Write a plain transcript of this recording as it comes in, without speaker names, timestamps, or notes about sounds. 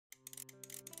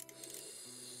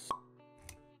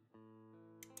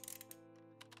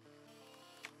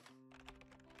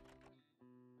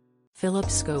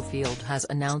Phillip Schofield has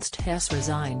announced has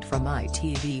resigned from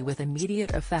ITV with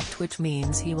immediate effect, which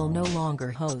means he will no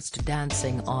longer host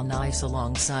Dancing on Ice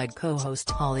alongside co-host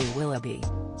Holly Willoughby.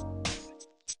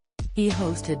 He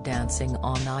hosted Dancing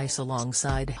on Ice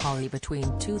alongside Holly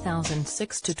between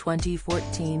 2006 to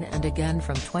 2014 and again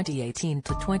from 2018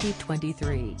 to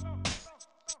 2023.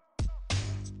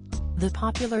 The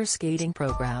popular skating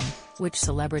program, which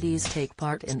celebrities take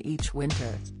part in each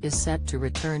winter, is set to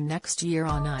return next year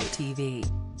on ITV.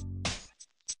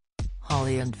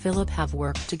 Holly and Phillip have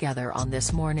worked together on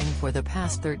This Morning for the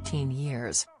past 13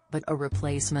 years, but a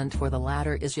replacement for the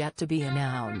latter is yet to be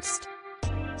announced.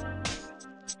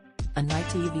 An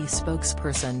ITV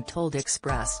spokesperson told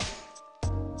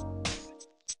Express.co.uk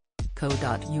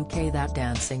that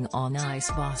Dancing on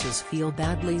Ice bosses feel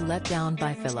badly let down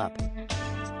by Phillip.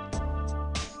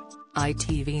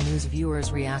 ITV News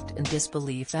viewers react in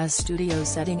disbelief as studio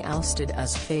setting ousted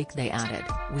as fake. They added,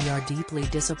 "We are deeply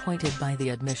disappointed by the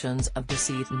admissions of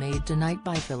deceit made tonight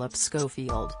by Phillip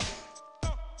Schofield.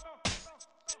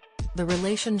 The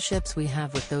relationships we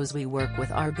have with those we work with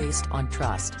are based on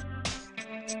trust.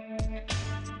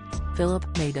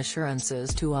 Phillip made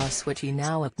assurances to us which he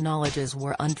now acknowledges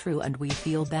were untrue, and we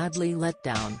feel badly let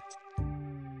down.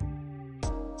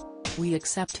 We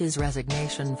accept his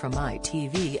resignation from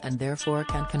ITV and therefore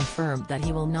can confirm that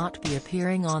he will not be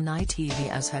appearing on ITV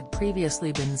as had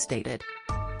previously been stated."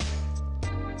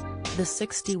 The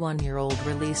 61-year-old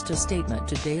released a statement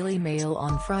to Daily Mail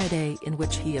on Friday in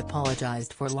which he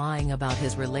apologized for lying about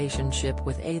his relationship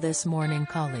with a This Morning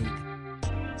colleague.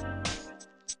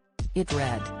 It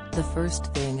read, "The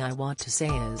first thing I want to say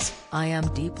is, I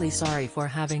am deeply sorry for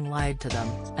having lied to them,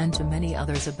 and to many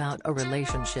others about a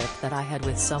relationship that I had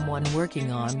with someone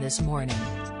working on This Morning.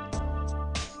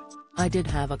 I did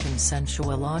have a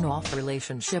consensual on-off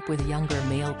relationship with a younger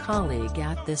male colleague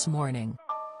at This Morning."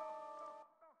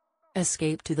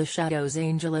 Escape to the Shadows.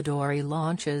 Angela Dory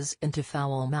launches into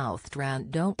foul-mouthed rant.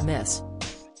 Don't miss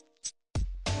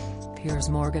Piers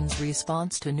Morgan's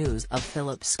response to news of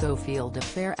Phillip Schofield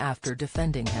affair after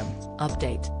defending him.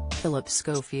 Update: Phillip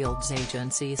Schofield's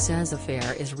agency says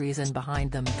affair is reason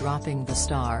behind them dropping the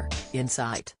star.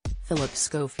 Insight: Phillip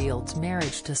Schofield's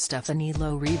marriage to Stephanie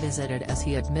Lowe revisited as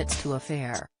he admits to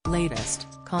affair. Latest: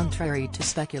 contrary to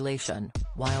speculation,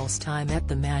 whilst I met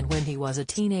the man when he was a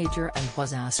teenager and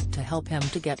was asked to help him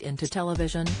to get into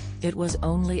television, it was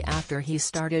only after he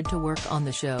started to work on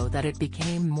the show that it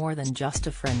became more than just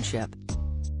a friendship.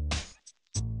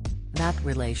 That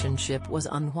relationship was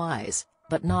unwise,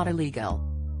 but not illegal.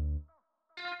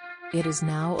 It is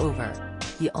now over.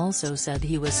 He also said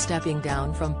he was stepping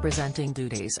down from presenting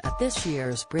duties at this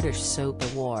year's British Soap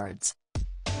Awards.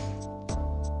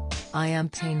 I am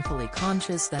painfully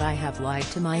conscious that I have lied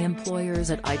to my employers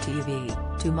at ITV,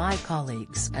 to my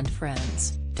colleagues and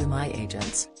friends, to my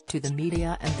agents, to the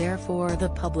media, and therefore the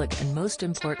public, and most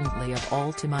importantly of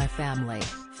all to my family,"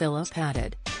 Phillip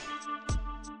added.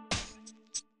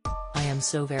 "I am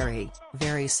so very,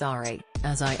 very sorry,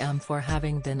 as I am for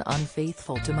having been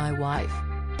unfaithful to my wife."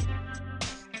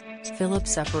 Phillip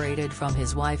separated from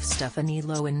his wife Stephanie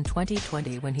Lowe in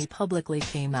 2020 when he publicly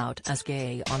came out as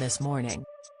gay on This Morning.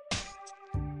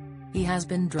 He has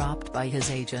been dropped by his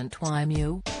agent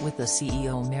YMU, with the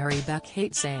CEO Mary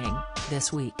Beckett saying,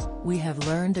 "This week, we have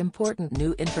learned important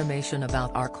new information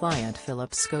about our client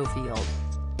Phillip Schofield."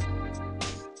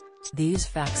 These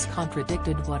facts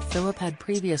contradicted what Phillip had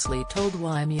previously told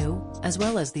YMU, as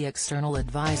well as the external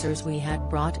advisors we had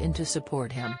brought in to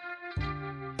support him.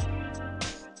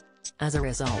 As a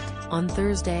result, on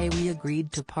Thursday we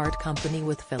agreed to part company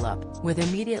with Phillip, with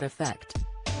immediate effect.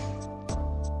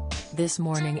 This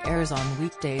Morning airs on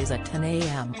weekdays at 10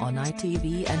 a.m. on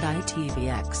ITV and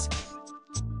ITVX.